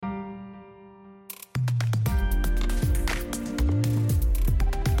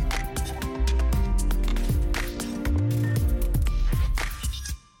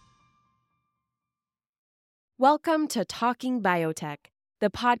Welcome to Talking Biotech,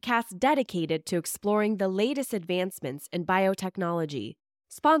 the podcast dedicated to exploring the latest advancements in biotechnology,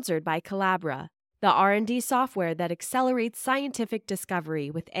 sponsored by Collabra, the R&D software that accelerates scientific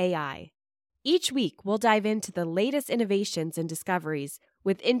discovery with AI. Each week, we'll dive into the latest innovations and discoveries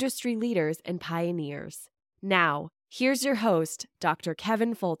with industry leaders and pioneers. Now, here's your host, Dr.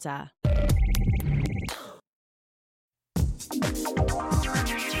 Kevin Folta.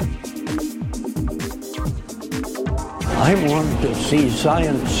 I want to see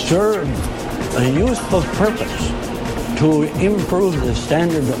science serve a useful purpose to improve the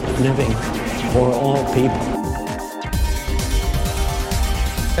standard of living for all people.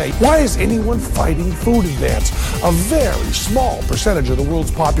 Why is anyone fighting food advance? A very small percentage of the world's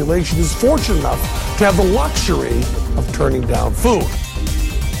population is fortunate enough to have the luxury of turning down food.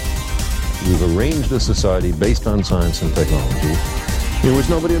 We've arranged a society based on science and technology in which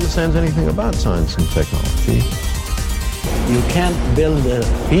nobody understands anything about science and technology. You can't build a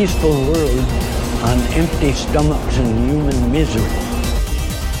peaceful world on empty stomachs and human misery.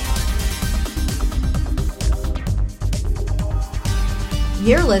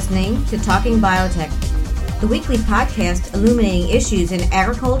 You're listening to Talking Biotech, the weekly podcast illuminating issues in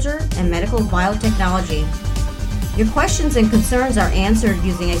agriculture and medical biotechnology. Your questions and concerns are answered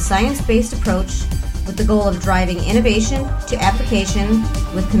using a science-based approach with the goal of driving innovation to application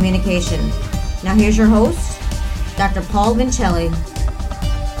with communication. Now here's your host, Dr. Paul Vincelli.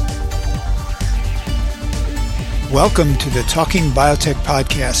 Welcome to the Talking Biotech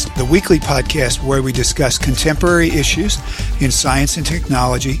Podcast, the weekly podcast where we discuss contemporary issues in science and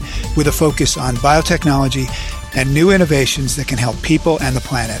technology with a focus on biotechnology and new innovations that can help people and the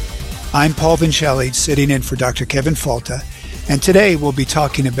planet. I'm Paul Vincelli, sitting in for Dr. Kevin Folta, and today we'll be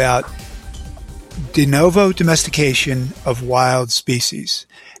talking about de novo domestication of wild species.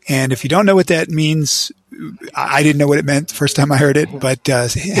 And if you don't know what that means, I didn't know what it meant the first time I heard it, but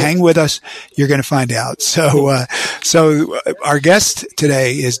hang with us. You're going to find out. So our guest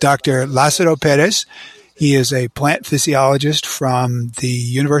today is Dr. Lázaro Pérez. He is a plant physiologist from the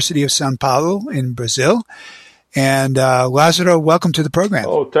University of São Paulo in Brazil. And Lázaro, welcome to the program.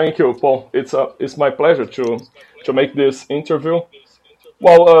 Oh, thank you, Paul. It's my pleasure to make this interview.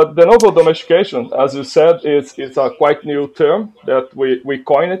 Well, de novo domestication, as you said, it's a quite new term that we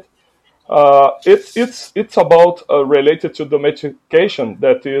coined. It's about related to domestication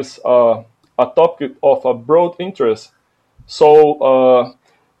that is a topic of a broad interest. So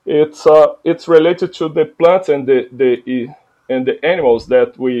it's related to the plants and the animals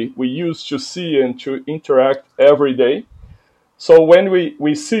that we use to see and to interact every day. So when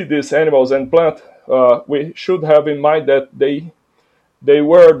we see these animals and plants, we should have in mind that they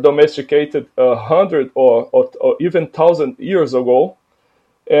were domesticated 100 or even 1,000 years ago.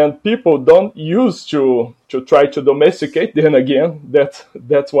 And people don't use to try to domesticate them again.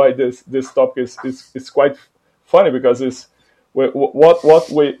 That's why this topic is quite funny, because what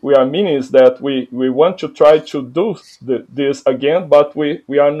we are meaning is that we want to try to do this again, but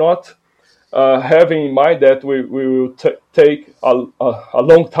we are not having in mind that we will take a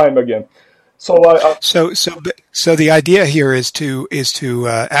long time again. So the idea here is to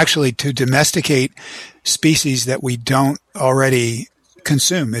actually to domesticate species that we don't already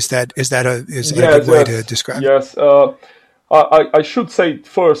consume. Is that a good way to describe it? Yes. I should say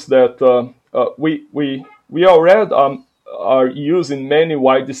first that we already are using many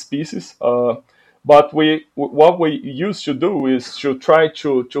wild species, but what we used to do is to try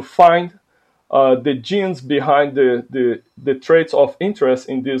to find the genes behind the traits of interest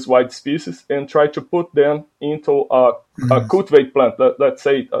in these wild species and try to put them into a cultivate plant. Let's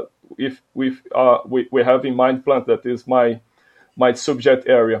say if we have in mind plant that is my subject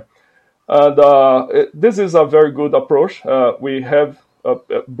area. And this is a very good approach. We have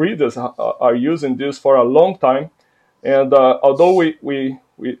breeders are using this for a long time. And although we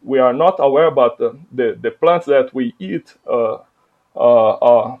are not aware about the plants that we eat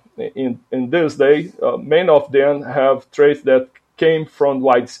in this day, many of them have traits that came from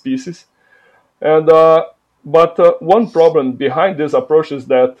wild species. And but one problem behind this approach is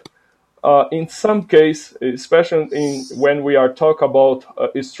that in some case, especially when we are talking about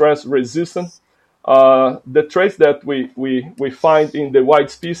stress resistant, the traits that we find in the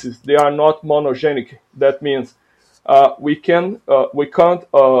wild species, they are not monogenic. That means we can't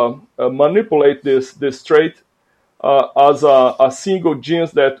manipulate this trait as a single gene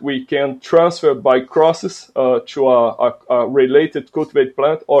that we can transfer by crosses to a related cultivate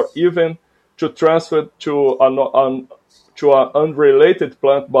plant, or even to transfer to an unrelated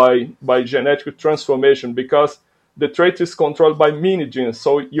plant by genetic transformation, because the trait is controlled by many genes,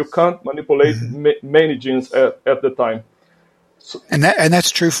 so you can't manipulate many genes at the time. So, and that's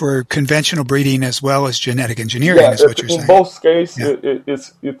true for conventional breeding as well as genetic engineering, is what you're saying. In both cases,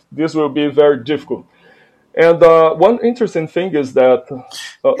 this will be very difficult. And one interesting thing is that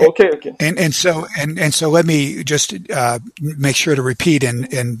okay. And so let me just make sure to repeat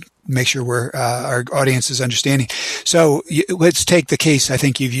and make sure our audience is understanding. So let's take the case. I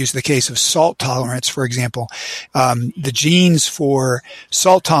think you've used the case of salt tolerance, for example. The genes for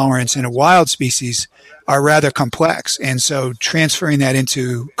salt tolerance in a wild species are rather complex, and so transferring that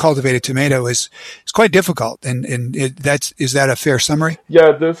into cultivated tomato is quite difficult. And is that a fair summary?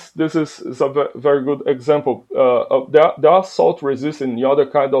 Yeah, this is a very good example. There are salt resistant in other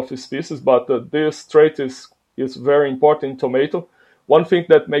kind of species, but this trait is very important in tomato. One thing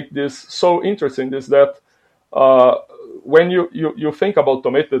that makes this so interesting is that when you think about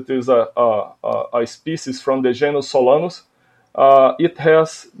tomato, it is a species from the genus Solanus. It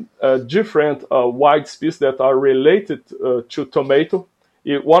has different wild species that are related to tomato.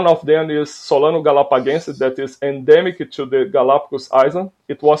 One of them is Solanus galapagensis, that is endemic to the Galapagos Island.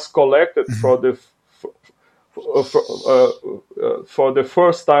 It was collected for the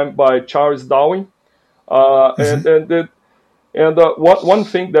first time by Charles Darwin. One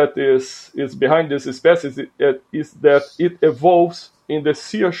thing that is behind this species is that it evolves in the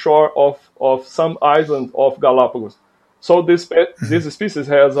seashore of some island of Galapagos. So this species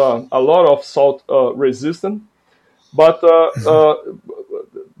has a lot of salt resistance, but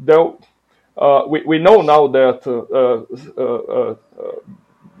we know now that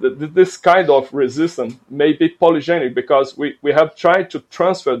this kind of resistance may be polygenic, because we have tried to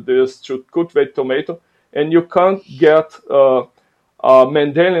transfer this to cultivated tomato, and you can't get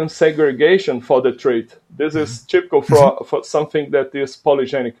Mendelian segregation for the trait. This is typical for something that is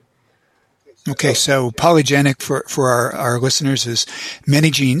polygenic. Okay, so polygenic for our listeners is many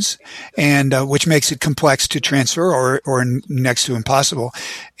genes, and which makes it complex to transfer or next to impossible.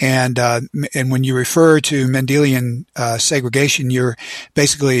 And when you refer to Mendelian segregation, you're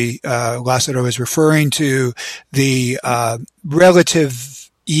basically Lázaro is referring to the relative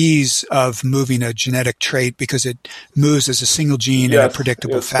ease of moving a genetic trait because it moves as a single gene in a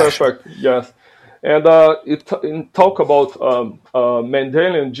predictable fashion. Perfect. Yes, and talk about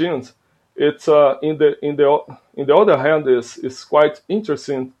Mendelian genes. It's in the other hand is quite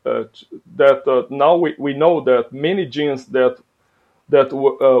interesting that now we know that many genes that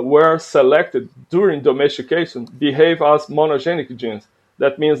were selected during domestication behave as monogenic genes.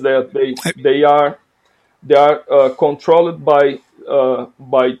 That means that they are controlled by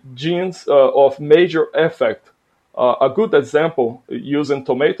genes of major effect. A good example using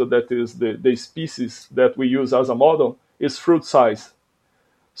tomato, that is the species that we use as a model, is fruit size.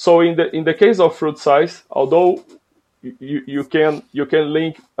 So in the case of fruit size, although you can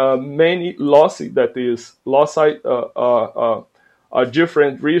link many loci, that is loci a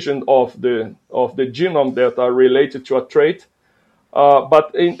different region of the genome that are related to a trait,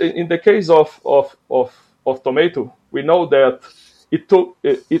 but in the case of tomato, we know that it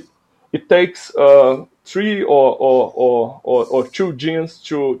takes 3 or 2 genes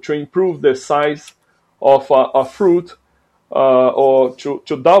to improve the size of a fruit. Or to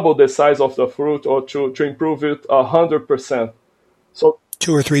double the size of the fruit, or to improve it 100%. So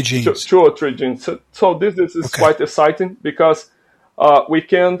 2 or 3 genes. 2 or 3 genes. So this is quite exciting, because we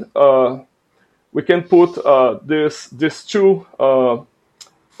can put these 2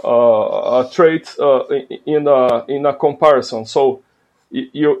 traits in a comparison. So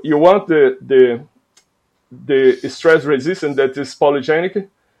you want the stress resistant that is polygenic.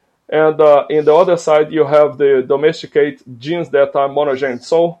 And in the other side, you have the domesticated genes that are monogenic.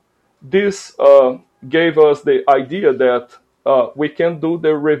 So this gave us the idea that we can do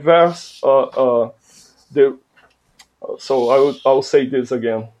the reverse. So I'll say this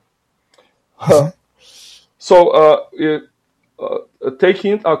again. So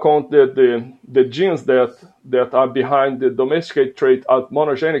taking into account the genes that are behind the domesticated trait as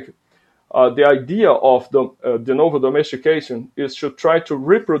monogenic, the idea of the de novo domestication is to try to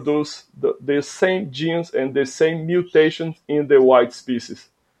reproduce the same genes and the same mutations in the wild species.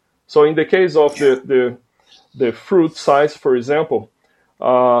 So in the case of the fruit size, for example,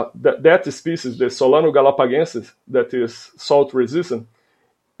 that species, the Solanus galapagensis, that is salt resistant,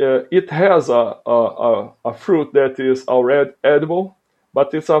 it has a fruit that is already edible,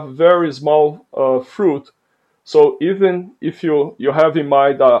 but it's a very small fruit. So even if you have in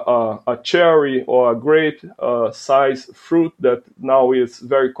mind a cherry or a grape size fruit that now is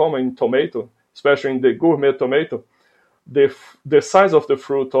very common in tomato, especially in the gourmet tomato, the size of the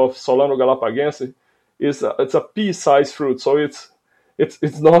fruit of Solanus galapagensis it's a pea-sized fruit, so it's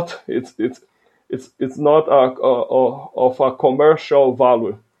not of a commercial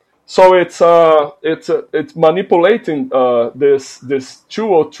value. So it's manipulating this 2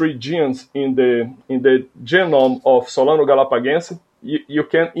 or 3 genes in the genome of Solano galapagense. You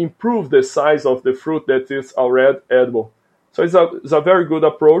can improve the size of the fruit that is already edible. So it's a very good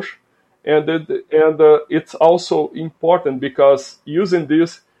approach, and it's also important because using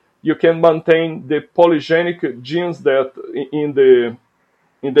this you can maintain the polygenic genes that in the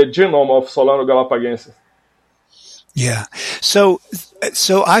genome of Solano galapagense. Yeah. So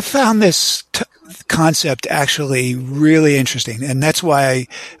I found this concept actually really interesting, and that's why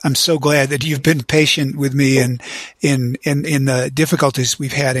I'm so glad that you've been patient with me in the difficulties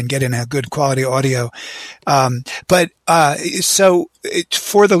we've had in getting a good quality audio. So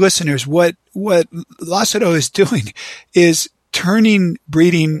for the listeners, what Lasato is doing is turning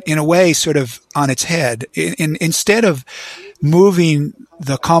breeding in a way sort of on its head. Instead of moving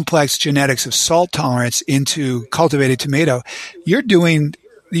the complex genetics of salt tolerance into cultivated tomato, you're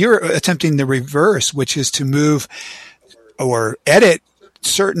attempting the reverse, which is to move or edit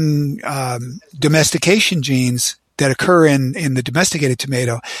certain domestication genes that occur in the domesticated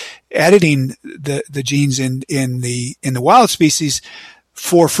tomato, editing the genes in the wild species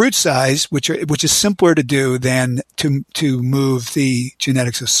for fruit size, which is simpler to do than to move the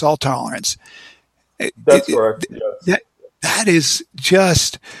genetics of salt tolerance. That's correct. Yes. That is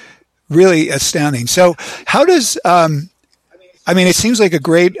just really astounding. So how does, it seems like a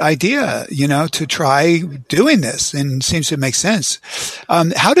great idea, to try doing this, and seems to make sense.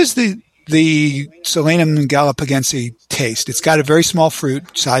 How does the Solanum galapagense taste? It's got a very small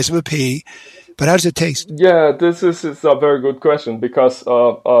fruit, size of a pea, but how does it taste? Yeah, this is a very good question, because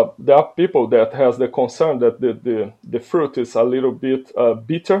there are people that has the concern that the fruit is a little bit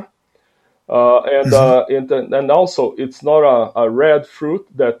bitter. And also it's not a red fruit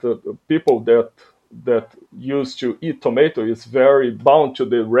that people that used to eat tomato is very bound to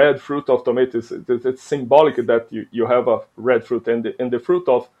the red fruit of tomatoes. It's symbolic that you have a red fruit, and the fruit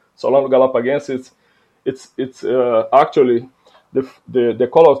of Solano galapagense, it's actually the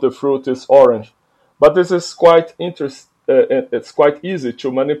color of the fruit is orange. But this is quite it's quite easy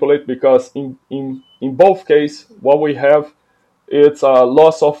to manipulate, because in both cases what we have, it's a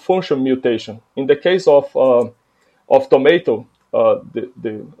loss of function mutation. In the case of tomato,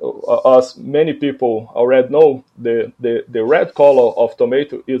 as many people already know, the red color of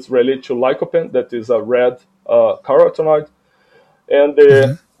tomato is related to lycopene, that is a red carotenoid, and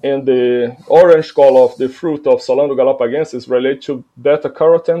the orange color of the fruit of Solano galapagense is related to beta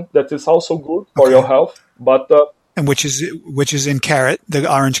carotene, that is also good for your health, but and which is in carrot, the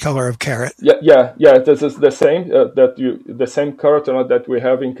orange color of carrot. Yeah. This is the same the same carotenoid that we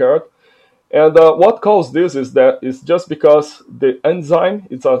have in carrot. And what caused this is that it's just because the enzyme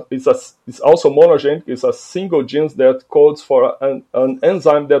it's also monogenic. It's a single gene that codes for an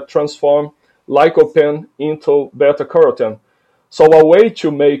enzyme that transforms lycopene into beta carotene. So a way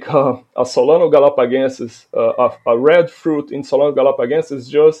to make a Solano galapagense, a red fruit in Solano galapagense, is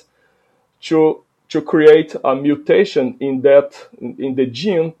just to create a mutation in the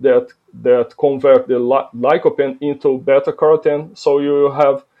gene that convert the lycopene into beta carotene, so you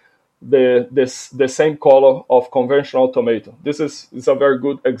have the same color of conventional tomato. This is a very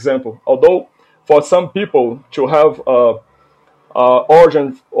good example. Although for some people to have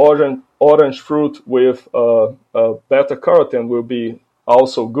orange fruit with beta carotene will be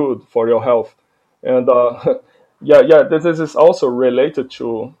also good for your health. And this is also related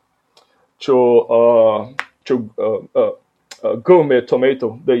to gourmet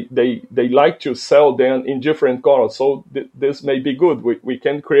tomato. They like to sell them in different colors, so this may be good. We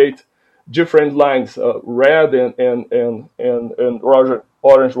can create different lines, red and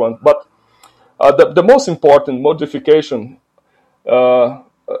orange one. But the most important modification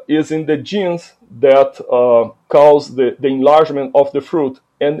is in the genes that cause the enlargement of the fruit.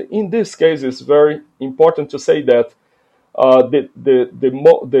 And in this case, it's very important to say that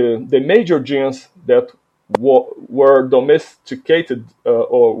the major genes that were domesticated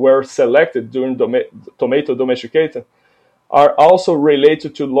or were selected during tomato domestication are also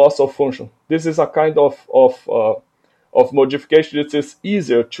related to loss of function. This is a kind of modification that is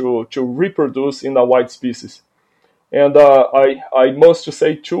easier to reproduce in a wild species. And I must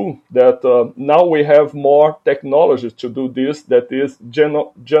say too that now we have more technology to do this, that is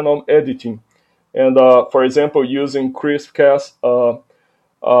genome editing. And for example, using CRISPR-Cas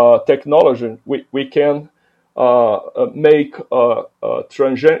technology, we can make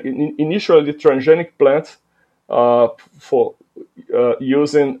initially transgenic plants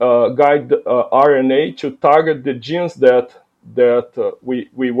using guide RNA to target the genes that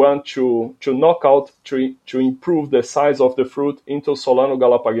we want to knock out to improve the size of the fruit into Solano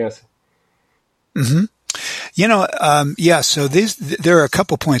galapagense. Mm-hmm. So there are a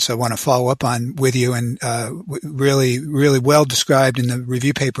couple points I want to follow up on with you, and really, really well described in the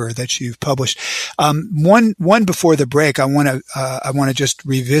review paper that you've published. One before the break, I want to just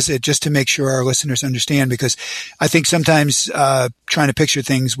revisit just to make sure our listeners understand, because I think sometimes trying to picture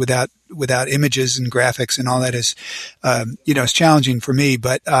things without images and graphics and all that is, it's challenging for me.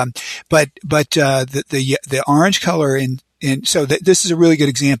 But the orange color this is a really good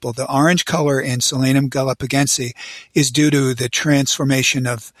example. The orange color in Solanum galapagense is due to the transformation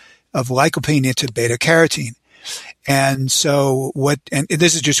of lycopene into beta carotene. And so and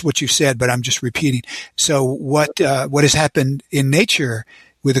this is just what you said, but I'm just repeating. So what has happened in nature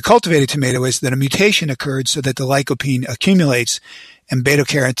with the cultivated tomato is that a mutation occurred so that the lycopene accumulates and beta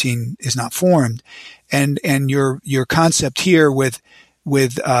carotene is not formed. And your concept here with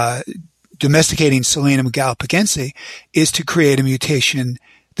domesticating Solanum galapagense is to create a mutation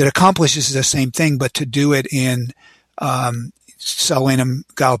that accomplishes the same thing, but to do it in Solanum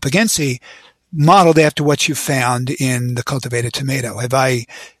galapagense, modeled after what you found in the cultivated tomato. Have I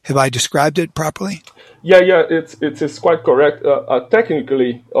described it properly? Yeah, it's quite correct.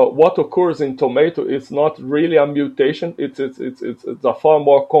 Technically, what occurs in tomato is not really a mutation. It's a far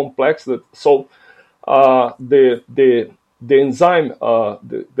more complex. The enzyme,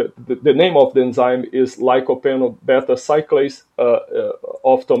 the name of the enzyme is lycopene beta cyclase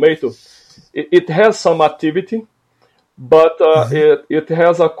of tomato. It has some activity, but it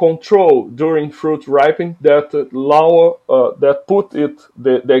has a control during fruit ripening that put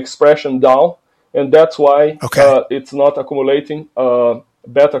the expression down, and that's why it's not accumulating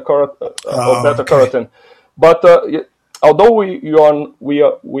beta carotene. But although we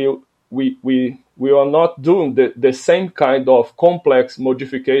are not doing the same kind of complex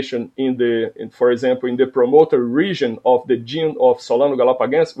modification for example, in the promoter region of the gene of Solano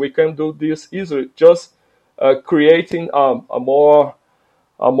galapagense, we can do this easily, just creating a more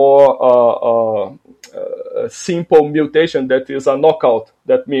simple mutation that is a knockout.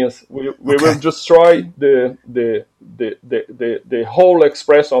 That means we will destroy the whole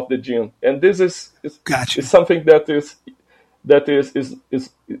expression of the gene, and this is something that is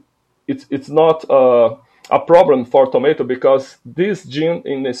it's not a problem for tomato, because this gene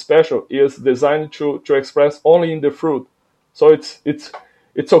in special is designed to express only in the fruit, so it's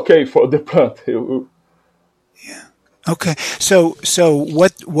okay for the plant. Yeah. Okay. So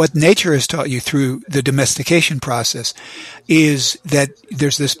what nature has taught you through the domestication process is that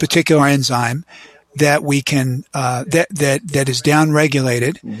there's this particular enzyme that we can that is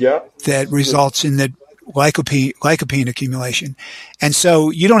downregulated. Yeah. That results in the lycopene accumulation, and so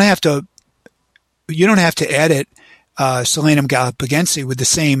you don't have to edit Solanum galapagense with the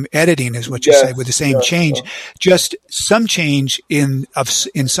same editing as what you say, with the same change, just some change in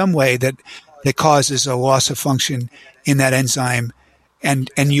some way that causes a loss of function in that enzyme, and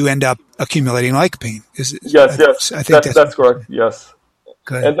you end up accumulating lycopene. Yes. I think that's correct. Yes.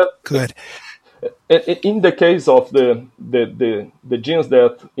 Good. Good. In the case of the genes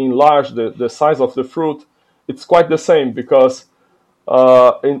that enlarge the size of the fruit, it's quite the same, because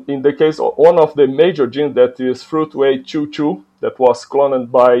in the case of one of the major genes, that is fruit weight 22, that was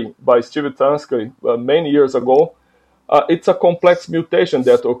cloned by Steve Tansky many years ago, it's a complex mutation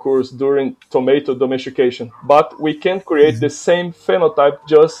that occurs during tomato domestication. But we can create the same phenotype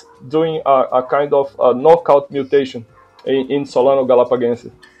just doing a kind of a knockout mutation in Solano galapagense.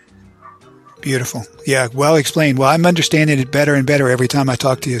 Beautiful. Yeah, well explained. Well, I'm understanding it better and better every time I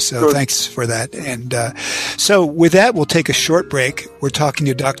talk to you, so Good. Thanks for that. And so with that, we'll take a short break. We're talking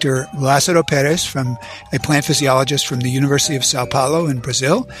to Dr. Lázaro Pérez, a plant physiologist from the University of Sao Paulo in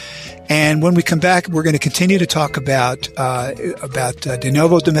Brazil. And when we come back, we're going to continue to talk about de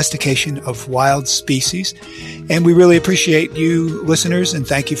novo domestication of wild species. And we really appreciate you listeners, and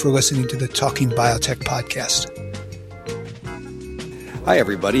thank you for listening to the Talking Biotech podcast. Hi,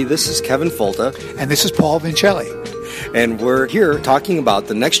 everybody. This is Kevin Folta. And this is Paul Vincelli. And we're here talking about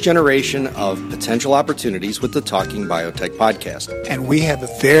the next generation of potential opportunities with the Talking Biotech podcast. And we have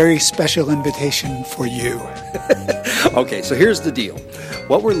a very special invitation for you. Okay, so here's the deal.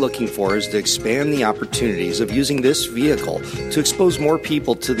 What we're looking for is to expand the opportunities of using this vehicle to expose more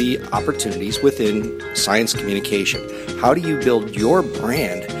people to the opportunities within science communication. How do you build your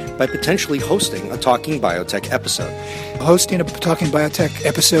brand by potentially hosting a Talking Biotech episode. Hosting a Talking Biotech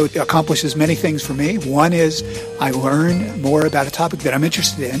episode accomplishes many things for me. One is I learn more about a topic that I'm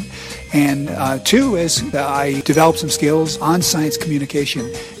interested in. And two is I develop some skills on science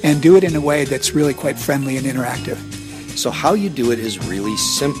communication and do it in a way that's really quite friendly and interactive. So how you do it is really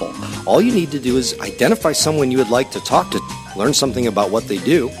simple. All you need to do is identify someone you would like to talk to, learn something about what they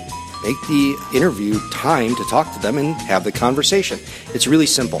do, make the interview time to talk to them, and have the conversation. It's really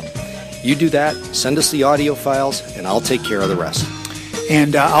simple. You do that, send us the audio files, and I'll take care of the rest.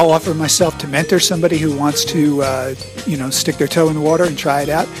 And I'll offer myself to mentor somebody who wants to, stick their toe in the water and try it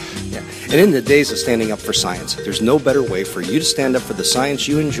out. Yeah. And in the days of standing up for science, there's no better way for you to stand up for the science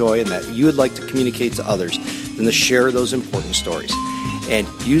you enjoy and that you would like to communicate to others than to share those important stories. And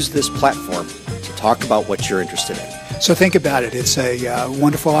use this platform to talk about what you're interested in. So think about it. It's a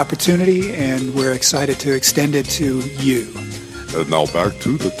wonderful opportunity, and we're excited to extend it to you. And now back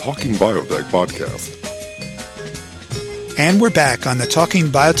to the Talking Biotech podcast. And we're back on the Talking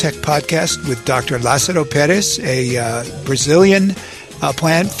Biotech podcast with Dr. Lázaro Pérez, a Brazilian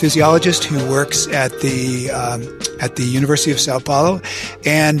plant physiologist who works at the University of Sao Paulo.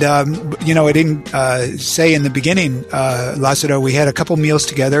 And, I didn't say in the beginning, Lázaro, we had a couple meals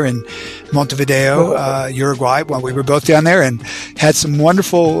together in Montevideo, Uruguay, while we were both down there, and had some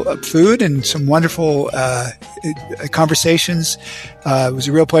wonderful food and some wonderful conversations. It was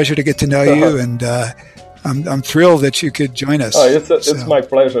a real pleasure to get to know you, and I'm thrilled that you could join us. It's my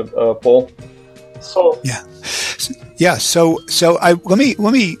pleasure, Paul. So let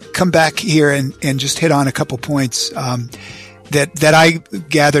me come back here and just hit on a couple points that I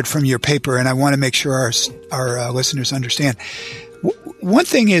gathered from your paper, and I want to make sure our listeners understand. One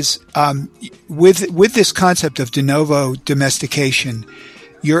thing is with this concept of de novo domestication,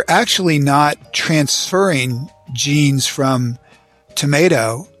 you're actually not transferring genes from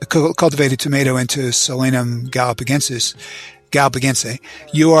cultivated tomato into Solanum galpagense.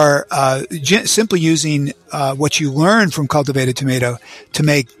 You are simply using what you learn from cultivated tomato to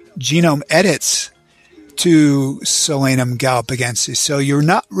make genome edits to Solanum galpagense. So you're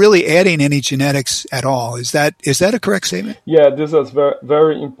not really adding any genetics at all. Is that a correct statement? Yeah, this is a very,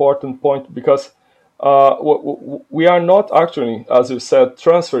 very important point, because we are not actually, as you said,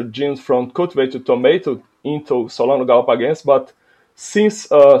 transfer genes from cultivated tomato into Solanum galpagense, but since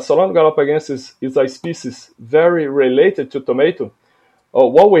Solanum galpagense is a species very related to tomato,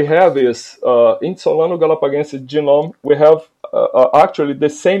 what we have is in Solanum galpagense genome, we have actually the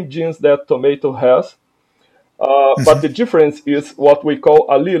same genes that tomato has, but the difference is what we call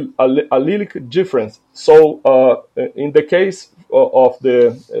allelic difference. So in the case of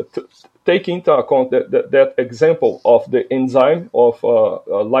take into account that example of the enzyme of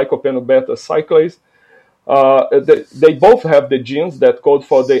lycopene beta cyclase, they both have the genes that code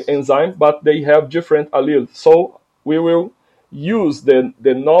for the enzyme, but they have different alleles. So we will use the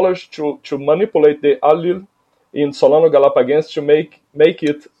knowledge to manipulate the allele in Solanum galpagense to make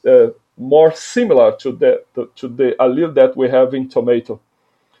it more similar to the allele that we have in tomato.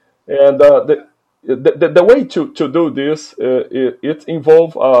 And the way to do this, it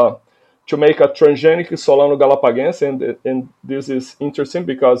involves to make a transgenic Solanum galpagense, and this is interesting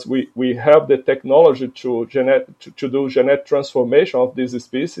because we have the technology to do genetic transformation of this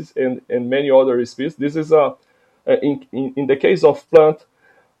species and many other species. This is in the case of plant,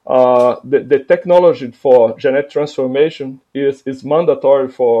 the technology for genetic transformation is mandatory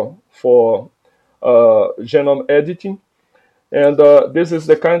for genome editing, and this is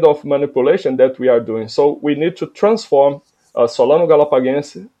the kind of manipulation that we are doing. So we need to transform Solanum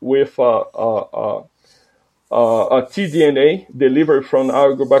galpagense with a tDNA delivered from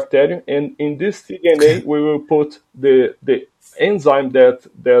Agrobacterium, and in this tDNA we will put the enzyme that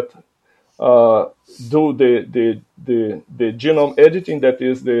do the genome editing, that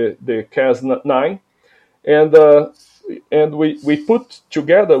is the Cas9, and we put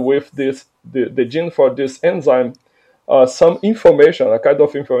together with the gene for this enzyme some information, a kind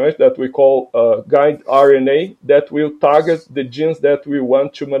of information that we call guide RNA, that will target the genes that we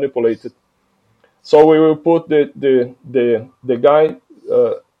want to manipulate it. So we will put the guide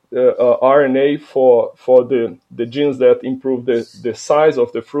RNA for the genes that improve the size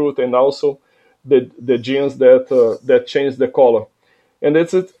of the fruit, and also the genes that change the color. And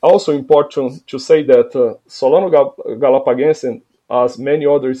it's also important to say that Solanum galpagense, as many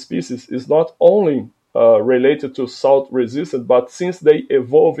other species, is not only related to salt resistance, but since they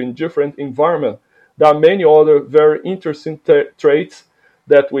evolve in different environments, there are many other very interesting traits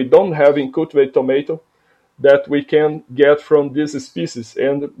that we don't have in cultivated tomato that we can get from this species,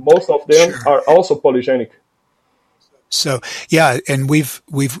 and most of them are also polygenic. So yeah, and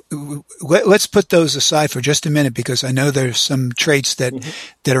let's put those aside for just a minute because I know there's some traits that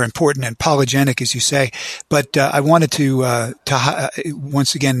are important and polygenic, as you say. But I wanted to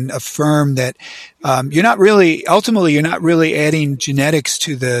once again affirm that you're not really adding genetics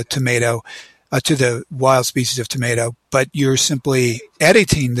to the tomato, to the wild species of tomato, but you're simply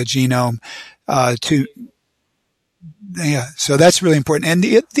editing the genome to. Yeah, so that's really important. And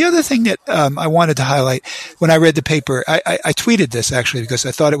the other thing that I wanted to highlight when I read the paper, I tweeted this actually because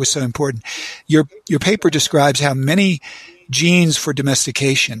I thought it was so important. Your paper describes how many genes for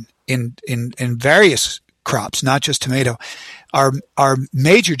domestication in various crops, not just tomato, are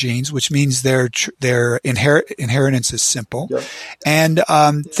major genes, which means their inheritance is simple, and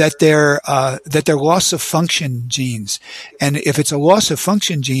that they're loss of function genes. And if it's a loss of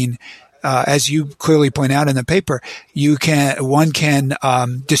function gene, as you clearly point out in the paper, one can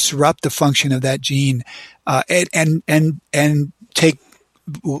disrupt the function of that gene and take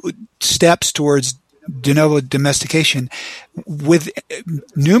steps towards de novo domestication with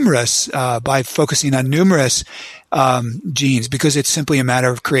numerous by focusing on numerous genes, because it's simply a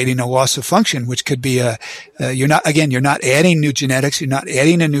matter of creating a loss of function, which could be you're not adding new genetics, you're not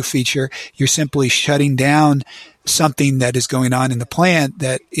adding a new feature, you're simply shutting down something that is going on in the plant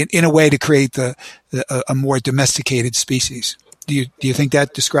that in a way to create a more domesticated species. Do you think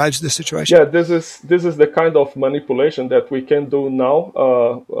that describes the situation? Yeah, this is the kind of manipulation that we can do now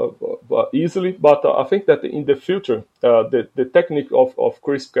easily, but I think that in the future, the technique of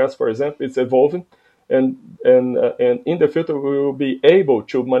CRISPR-Cas, for example, is evolving, and in the future we will be able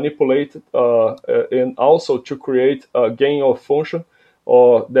to manipulate and also to create a gain of function,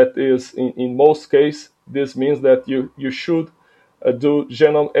 or that is in most cases. This means that you should do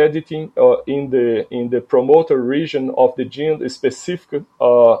genome editing in the promoter region of the gene, specific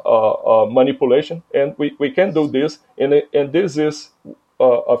manipulation, and we can do this, and this is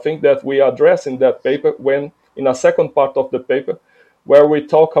a thing that we address in that paper when in a second part of the paper, where we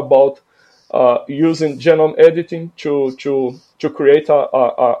talk about using genome editing to create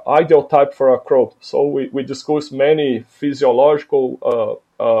a ideal type for a crop. So we discuss many physiological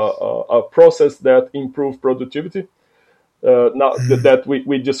process that improve productivity. That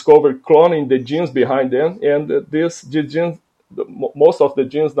we discovered cloning the genes behind them, and the genes, most of the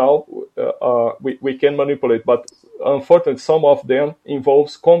genes now we can manipulate, but unfortunately some of them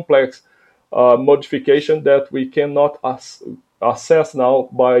involves complex modification that we cannot assess now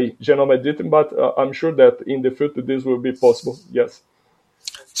by genome editing, but I'm sure that in the future this will be possible. Yes.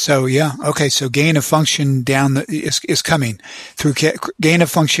 So yeah, okay. So gain of function is coming through gain of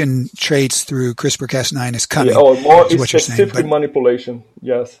function traits through CRISPR-Cas9 is coming. Or more specific manipulation.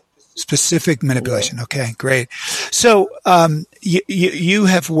 Yes. Specific manipulation. Yeah. Okay, great. So you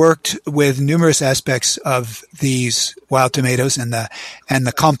have worked with numerous aspects of these wild tomatoes and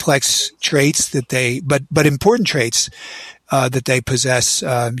the complex traits but important traits that they possess.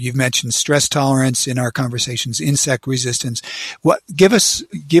 You've mentioned stress tolerance in our conversations, insect resistance. Give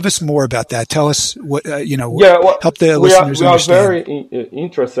us more about that. Tell us what help the listeners understand. We are very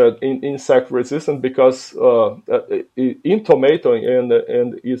interested in insect resistance because in tomato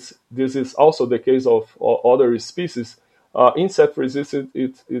this is also the case of other species. Insect resistance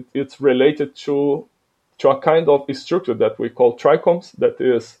it's related to a kind of structure that we call trichomes. That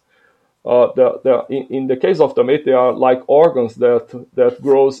is. In the case of tomato, they are like organs that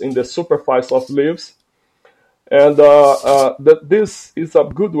grows in the superficie of leaves, and this is a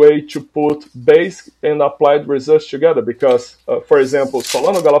good way to put base and applied research together because, for example,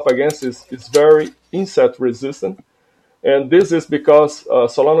 Solano galapagensis is very insect resistant, and this is because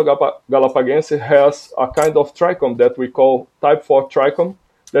Solano galapagensis has a kind of trichome that we call type 4 trichome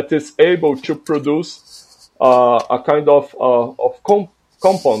that is able to produce a kind of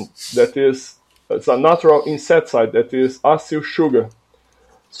compound that it's a natural insecticide that is acyl sugar.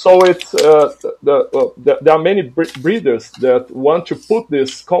 So it's there are many breeders that want to put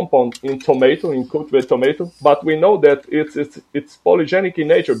this compound in cultivated tomato, but we know that it's polygenic in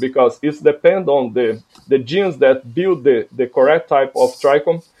nature because it depends on the genes that build the correct type of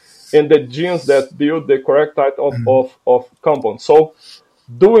trichome and the genes that build the correct type of compound. So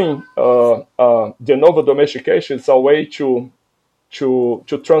doing de novo domestication is a way to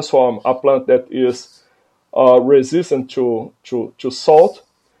transform a plant that is resistant to salt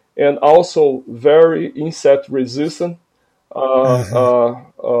and also very insect resistant in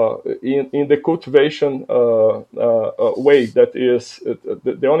the cultivation way. That is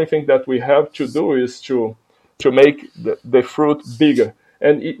the only thing that we have to do is to make the fruit bigger.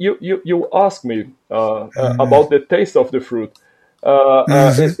 And you asked me about the taste of the fruit.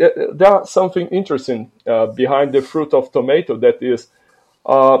 There's something interesting behind the fruit of tomato, that is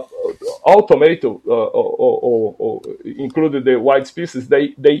all tomato, or including the white species,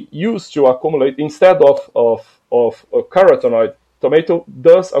 they used to accumulate, instead of carotenoid, tomato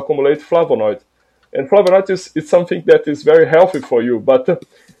does accumulate flavonoid. And flavonoid is something that is very healthy for you, but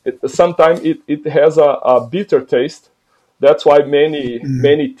sometimes it has a bitter taste. That's why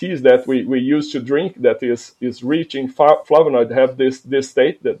many teas that we used to drink that is rich in flavonoid have this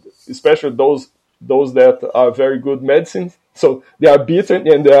state, that especially those that are very good medicines. So they are bitter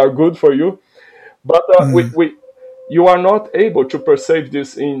and they are good for you. But you are not able to perceive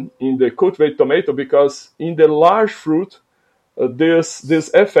this in the cultivated tomato, because in the large fruit, this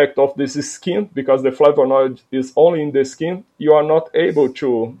effect of this skin, because the flavonoid is only in the skin, you are not able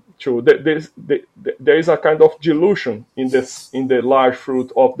to there is a kind of dilution in the large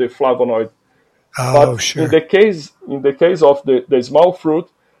fruit of the flavonoid. Oh, but sure. in the case of the small fruit,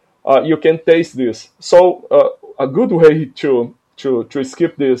 you can taste this. So a good way to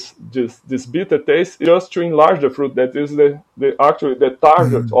skip this bitter taste is just to enlarge the fruit. That is actually the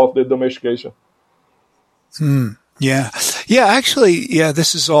target of the domestication. Yeah. Actually,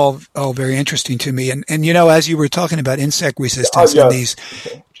 this is all very interesting to me. And as you were talking about insect resistance and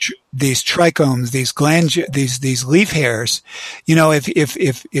these trichomes, these leaf hairs,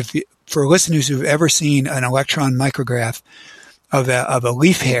 if for listeners who've ever seen an electron micrograph of a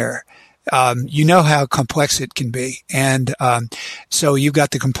leaf hair, how complex it can be. And so you've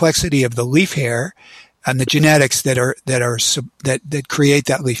got the complexity of the leaf hair and the genetics that create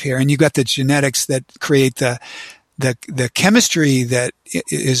that leaf hair, and you've got the genetics that create the chemistry that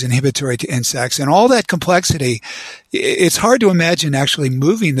is inhibitory to insects, and all that complexity. It's hard to imagine actually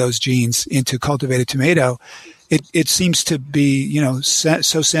moving those genes into cultivated tomato. It seems to be,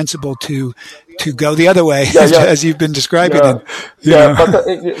 so sensible to go the other way, as you've been describing. But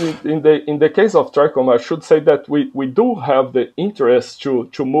in the case of trichome, I should say that we do have the interest to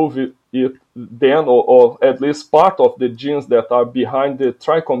move it then, or at least part of the genes that are behind the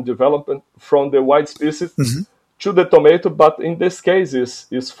trichome development from the white species to the tomato. But in this case,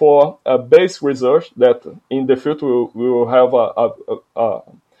 is for a base research that in the future we will have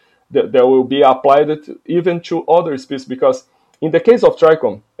that will be applied even to other species, because in the case of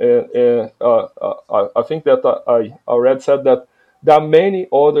trichome, I think that I already said that there are many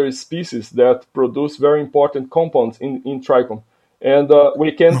other species that produce very important compounds in trichome. And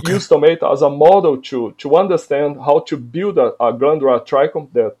we can use tomato as a model to understand how to build a glandular trichome,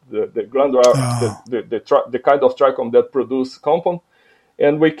 the glandular, the kind of trichome that produce compound.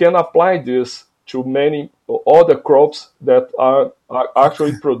 And we can apply this to many other crops that are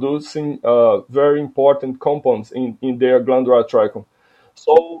actually producing very important compounds in their glandular trichome.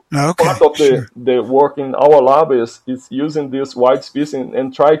 So part of the work in our lab is using this white species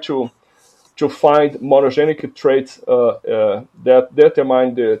and try to find monogenic traits that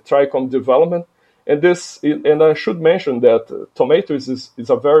determine the trichome development. And I should mention that tomato is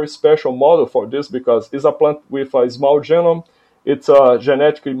a very special model for this, because it's a plant with a small genome. It's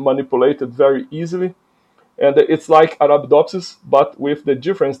genetically manipulated very easily. And it's like Arabidopsis, but with the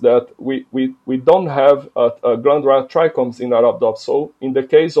difference that we don't have glandular trichomes in Arabidopsis. So in the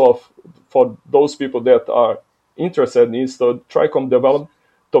case for those people that are interested in the trichome development,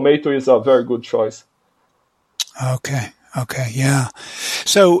 tomato is a very good choice. Okay, yeah.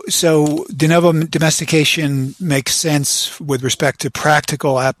 So de novo domestication makes sense with respect to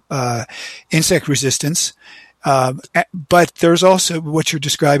practical insect resistance. But there's also what you're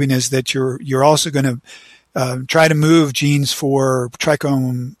describing is that you're also going to try to move genes for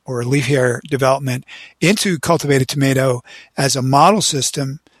trichome or leaf hair development into cultivated tomato as a model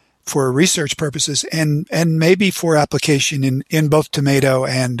system for research purposes and maybe for application in both tomato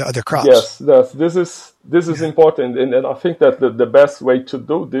and other crops. Yes, this is important, and I think that the best way to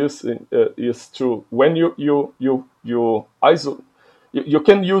do this is to, when you isolate, you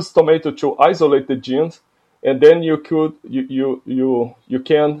can use tomato to isolate the genes. And then you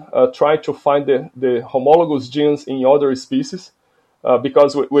can try to find the homologous genes in other species,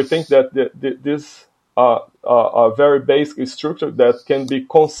 because we think that this a very basic structure that can be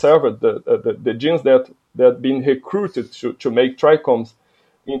conserved. The genes that been recruited to make trichomes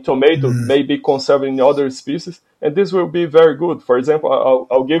in tomato may be conserved in other species, and this will be very good. For example,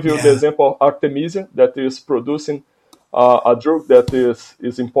 I'll give you the example of Artemisia, that is producing a drug that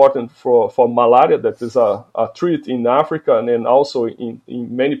is important for malaria, that is a treat in Africa and then also in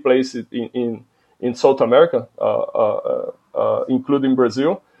many places in South America, including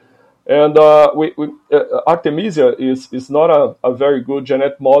Brazil. And Artemisia is not a very good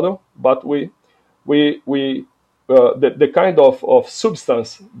genetic model, but we the kind of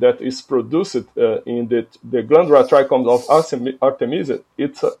substance that is produced in the glandular trichomes of Artemisia,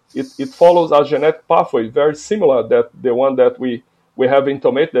 it follows a genetic pathway very similar that the one that we have in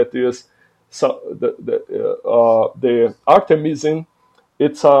tomato, that is the artemisinin.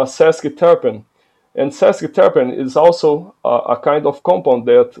 It's a sesquiterpene. And sesquiterpene is also a kind of compound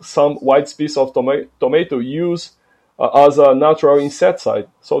that some white species of tomato use as a natural insecticide.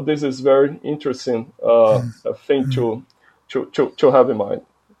 So this is very interesting thing to have in mind.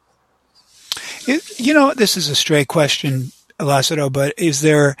 This is a stray question, Lázaro, but is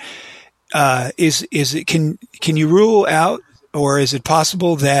there is it can you rule out, or is it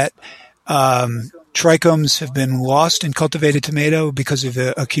possible that trichomes have been lost in cultivated tomato because of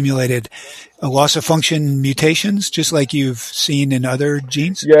accumulated loss of function mutations, just like you've seen in other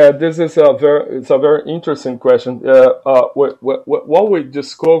genes? Yeah, this is a very interesting question. What we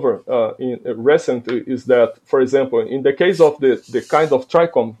discovered recently is that, for example, in the case of the kind of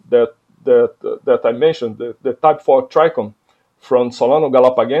trichome that I mentioned, the type 4 trichome from Solanum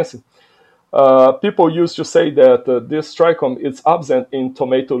galapagense, people used to say that this trichome is absent in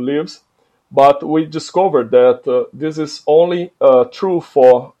tomato leaves. But we discovered that this is only true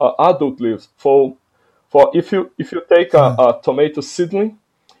for adult leaves. For if you take a tomato seedling,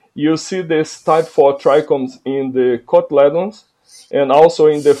 you see this type 4 trichomes in the cotyledons and also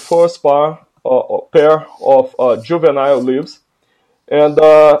in the first pair of juvenile leaves. And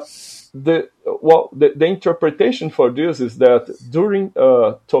the interpretation for this is that during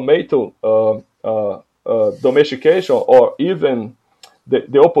tomato domestication, or even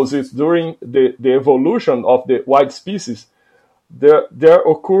the opposite, during the evolution of the white species, there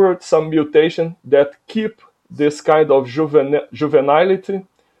occurred some mutation that keep this kind of juvenility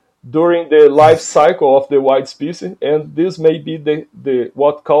during the life cycle of the white species, and this may be the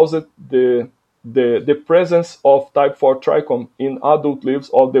what caused the presence of type 4 trichome in adult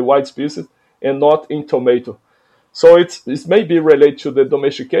leaves of the white species and not in tomato. So it may be related to the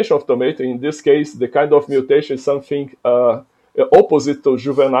domestication of tomato. In this case, the kind of mutation is something opposite to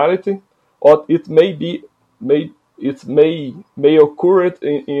juvenility, or it may occur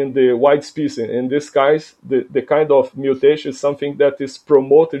in the white species. In this case, the kind of mutation is something that is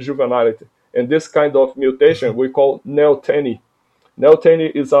promoted juvenility, and this kind of mutation we call neoteny.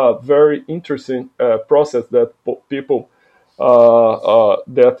 Neoteny is a very interesting process that people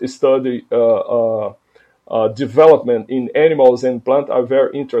that study development in animals and plants are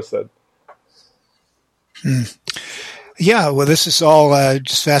very interested. Yeah, well, this is all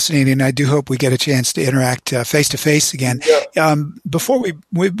just fascinating. I do hope we get a chance to interact face to face again. Yeah. Before we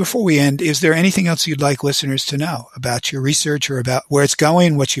end, is there anything else you'd like listeners to know about your research, or about where it's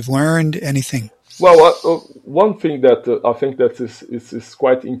going, what you've learned, anything? Well, one thing that I think that is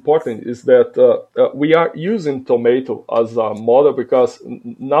quite important is that we are using tomato as a model because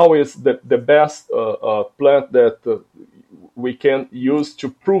now is the best plant that we can use to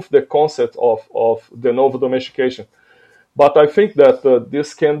prove the concept of de novo domestication. But I think that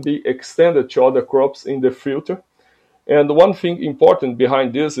this can be extended to other crops in the future. And one thing important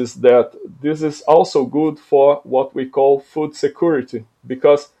behind this is that this is also good for what we call food security,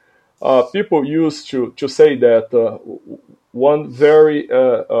 because people used to say that one very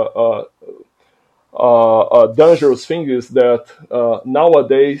dangerous thing is that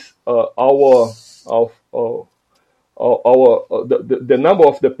nowadays the number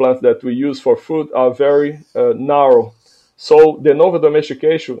of the plants that we use for food are very narrow. So de novo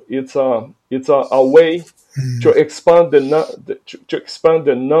domestication, it's a way to expand the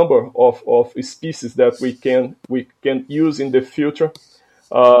number of species that we can use in the future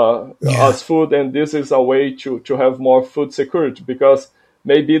as food, and this is a way to have more food security, because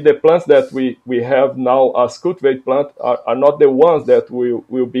maybe the plants that we have now as cultivated plants are not the ones that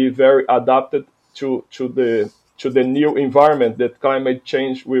will be very adapted to the new environment that climate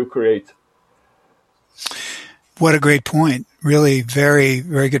change will create. What a great point. Really very,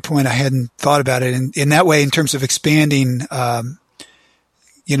 very good point. I hadn't thought about it in that way, in terms of expanding,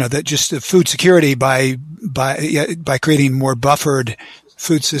 that just the food security by creating more buffered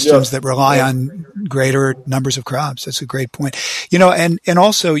food systems that rely on greater numbers of crops. That's a great point. And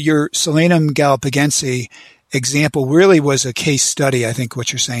also your Solanum galapagense example really was a case study, I think,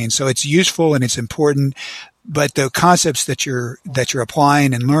 what you're saying. So it's useful and it's important, but the concepts that you're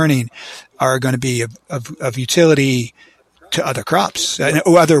applying and learning are going to be of utility to other crops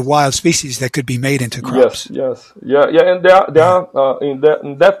or other wild species that could be made into crops. Yes. And there are in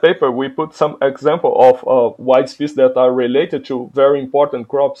that paper we put some example of wild species that are related to very important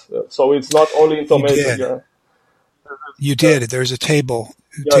crops. So it's not only in tomatoes. You did. There's a table,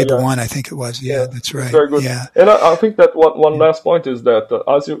 table 1, I think it was. Yeah, that's right. Very good. Yeah. And I think that one last point is that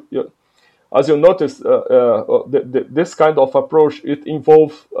as you notice, this kind of approach, it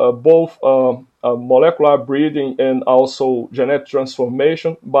involves both molecular breeding and also genetic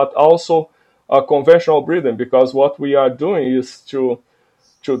transformation, but also conventional breeding, because what we are doing is to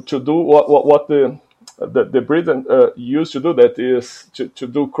do what the breeding used to do, that is to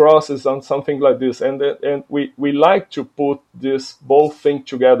do crosses and something like this, and we like to put this both things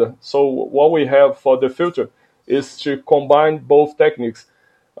together. So what we have for the future is to combine both techniques.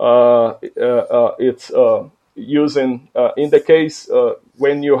 It's using in the case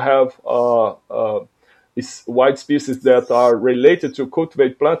when you have wild species that are related to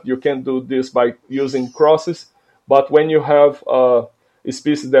cultivate plant, you can do this by using crosses. But when you have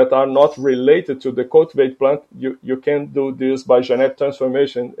species that are not related to the cultivate plant, you can do this by genetic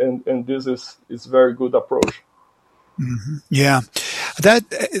transformation, and this is very good approach. Mm-hmm. Yeah, that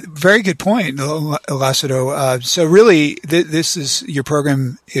very good point, Lázaro. So really, this is your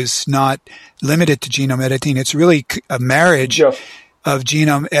program is not limited to genome editing. It's really a marriage of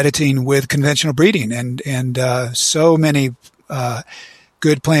genome editing with conventional breeding, and so many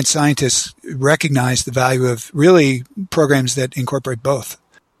good plant scientists recognize the value of really programs that incorporate both.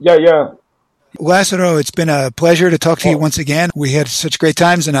 Yeah. Lázaro, it's been a pleasure to talk to you once again. We had such great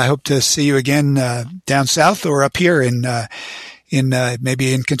times, and I hope to see you again down south or up here in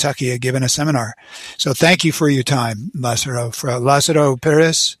maybe in Kentucky, giving a seminar. So thank you for your time, Lázaro. For Lázaro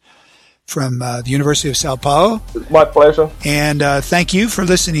Pérez from the University of Sao Paulo. My pleasure. And thank you for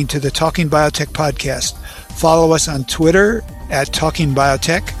listening to the Talking Biotech podcast. Follow us on Twitter at Talking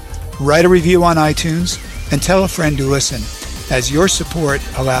Biotech. Write a review on iTunes and tell a friend to listen, as your support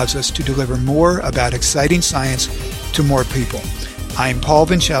allows us to deliver more about exciting science to more people. I'm Paul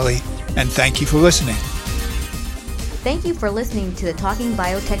Vincelli, and thank you for listening. Thank you for listening to the Talking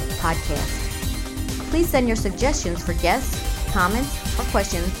Biotech podcast. Please send your suggestions for guests, comments, or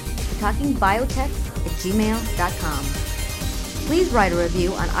questions to talkingbiotech@gmail.com. Please write a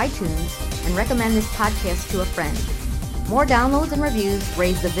review on iTunes and recommend this podcast to a friend. More downloads and reviews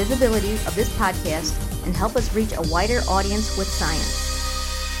raise the visibility of this podcast and help us reach a wider audience with science.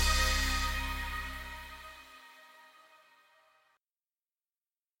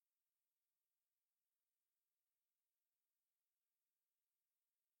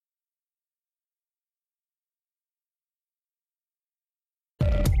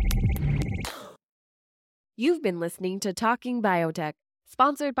 You've been listening to Talking Biotech,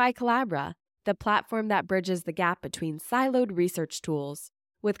 sponsored by Colabra, the platform that bridges the gap between siloed research tools.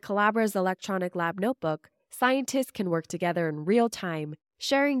 With Colabra's electronic lab notebook, scientists can work together in real time,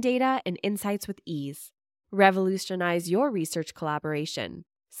 sharing data and insights with ease. Revolutionize your research collaboration.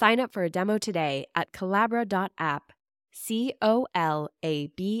 Sign up for a demo today at colabra.app,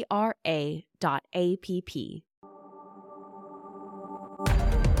 colabra.app.